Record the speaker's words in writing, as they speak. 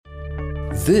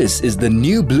This is the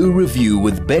New Blue Review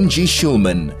with Benji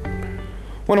Shulman.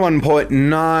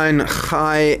 101.9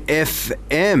 High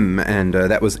FM, and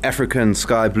that was African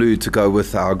Sky Blue to go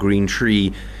with our Green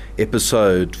Tree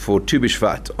episode for Tu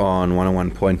Bishvat on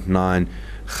 101.9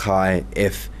 High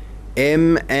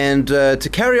FM. And to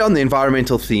carry on the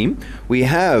environmental theme, we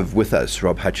have with us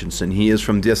Rob Hutchinson. He is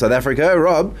from Dear South Africa.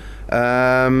 Rob,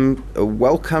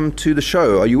 welcome to the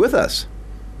show. Are you with us?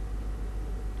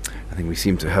 I think we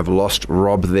seem to have lost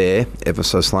Rob there ever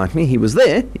so slightly. He was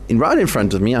there, right in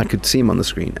front of me. I could see him on the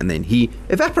screen, and then he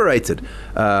evaporated,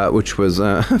 which was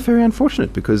very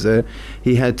unfortunate because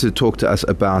he had to talk to us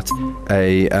about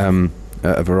a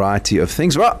variety of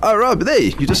things. Rob, there,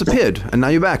 you disappeared, and now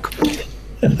you're back.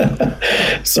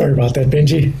 Sorry about that,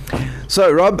 Benji.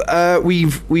 So, Rob,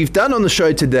 we've done on the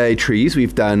show today trees.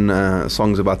 We've done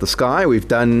songs about the sky. We've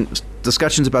done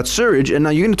discussions about sewage, and now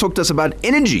you're going to talk to us about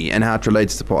energy and how it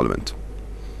relates to Parliament.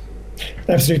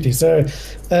 Absolutely. So,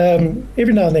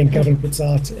 every now and then, government puts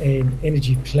out an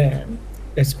energy plan.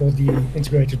 It's called the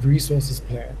Integrated Resources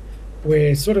Plan, where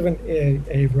it's sort of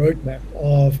a roadmap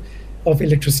of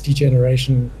electricity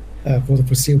generation for the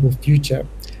foreseeable future.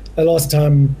 The last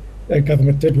time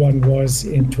government did one was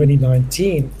in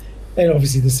 2019, and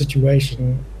obviously the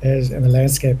situation and the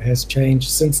landscape has changed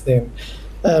since then.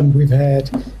 We've had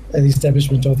the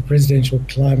establishment of the Presidential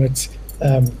Climate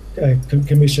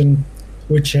Commission,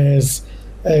 which has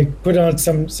put out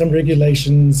some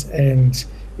regulations and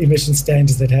emission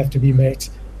standards that have to be met,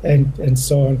 and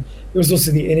so on. There was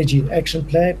also the Energy Action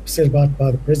Plan set about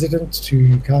by the President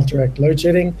to counteract load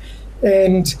shedding,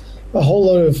 and a whole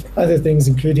lot of other things,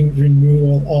 including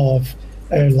renewal of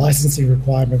licensing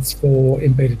requirements for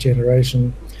embedded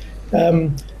generation.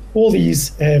 All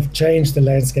these have changed the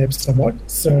landscape somewhat.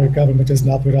 So government has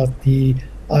now put out the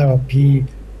IRP,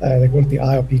 they call it the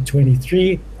IRP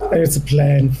 23, and it's a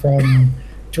plan from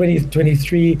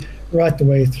 2023 right the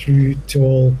way through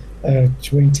till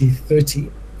 2030.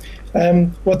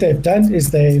 What they've done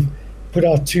is they've put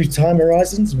out two time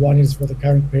horizons. One is for the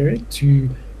current period to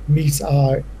meet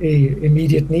our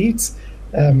immediate needs,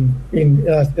 in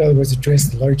other words, address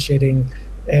the load shedding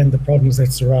and the problems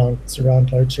that surround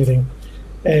load shedding,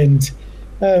 and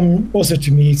also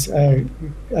to meet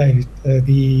the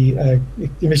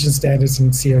emission standards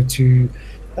and CO2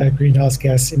 greenhouse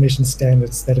gas emission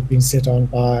standards that have been set on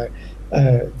by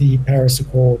the Paris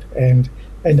Accord and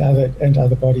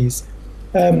other bodies.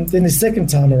 Then the second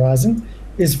time horizon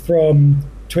is from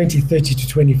 2030 to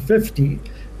 2050,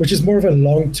 which is more of a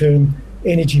long-term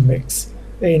energy mix.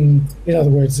 In other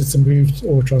words, it's a move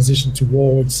or transition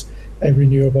towards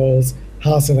renewables,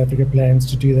 how South Africa plans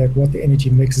to do that, what the energy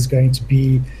mix is going to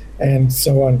be, and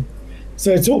so on.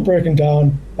 So it's all broken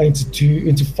down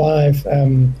into five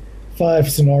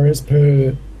scenarios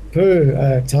per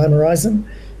time horizon,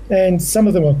 and some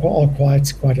of them are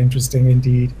quite interesting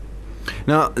indeed.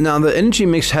 Now, the energy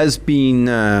mix has been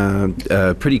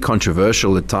pretty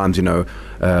controversial at times. At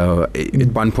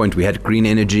one point we had green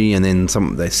energy, and then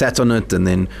they sat on it, and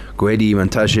then Gwedi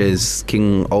Mantashe's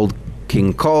old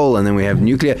King coal, and then we have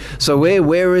nuclear. So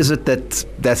where is it that's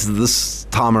this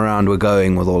time around we're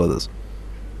going with all of this?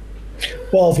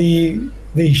 Well, in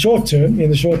the short term,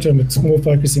 it's more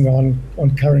focusing on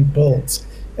current builds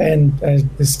and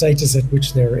the status at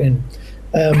which they're in.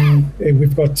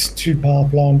 We've got two power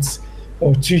plants,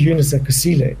 or two units at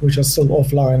Kusile, which are still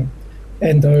offline,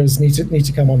 and those need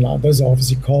to come online. Those are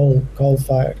obviously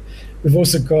coal-fired. We've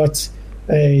also got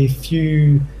a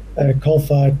few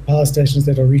coal-fired power stations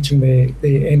that are reaching their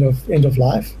end of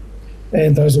life,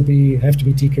 and those have to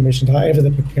be decommissioned. However, the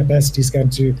capacity is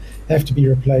going to have to be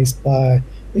replaced by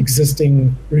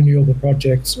existing renewable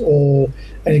projects or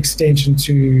an extension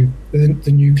to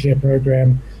the nuclear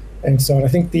program, and so on. I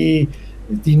think the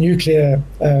nuclear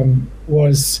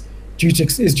is due to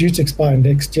expire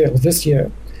next year, or this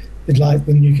year, the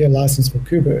nuclear license for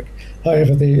Kuiberg.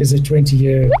 However, there is a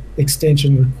 20-year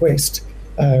extension request,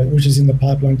 which is in the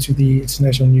pipeline to the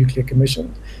International Nuclear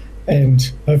Commission,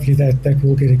 and hopefully that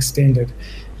will get extended.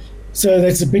 So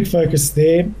that's a big focus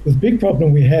there. The big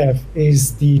problem we have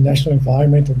is the National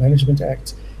Environmental Management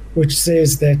Act, which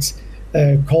says that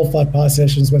coal-fired power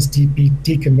stations must be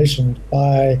decommissioned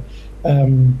by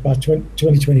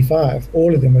 2025.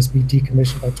 All of them must be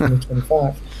decommissioned by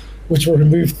 2025, which will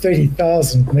remove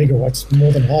 30,000 megawatts,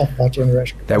 more than half of our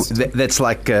generation capacity. That's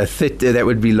like 30, that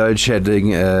would be load shedding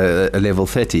level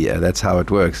 30. Yeah, that's how it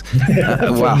works.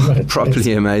 Wow, much, properly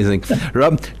yes. Amazing.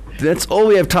 Rob, that's all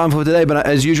we have time for today, but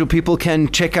as usual, people can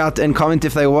check out and comment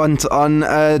if they want on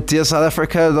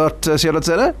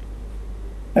dearsouthafrica.co.za.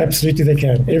 Absolutely, they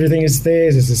can. Everything is there.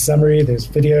 There's a summary, there's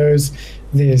videos,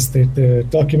 There's the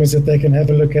documents that they can have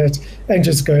a look at, and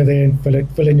just go there and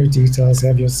fill in your details,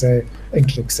 have your say,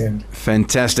 and click send.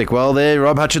 Fantastic. Well, there,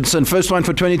 Rob Hutchinson, first one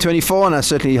for 2024, and I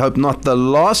certainly hope not the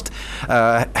last.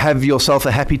 Have yourself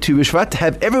a happy Tu B'Shvat.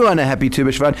 Have everyone a happy Tu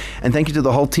B'Shvat, and thank you to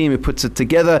the whole team who puts it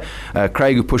together.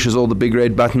 Craig, who pushes all the big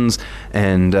red buttons,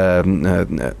 and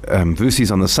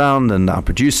Vusi's on the sound, and our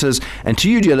producers. And to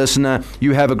you, dear listener,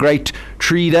 you have a great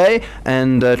tree day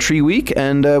and tree week,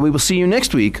 and we will see you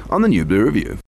next week on the New Blue Review.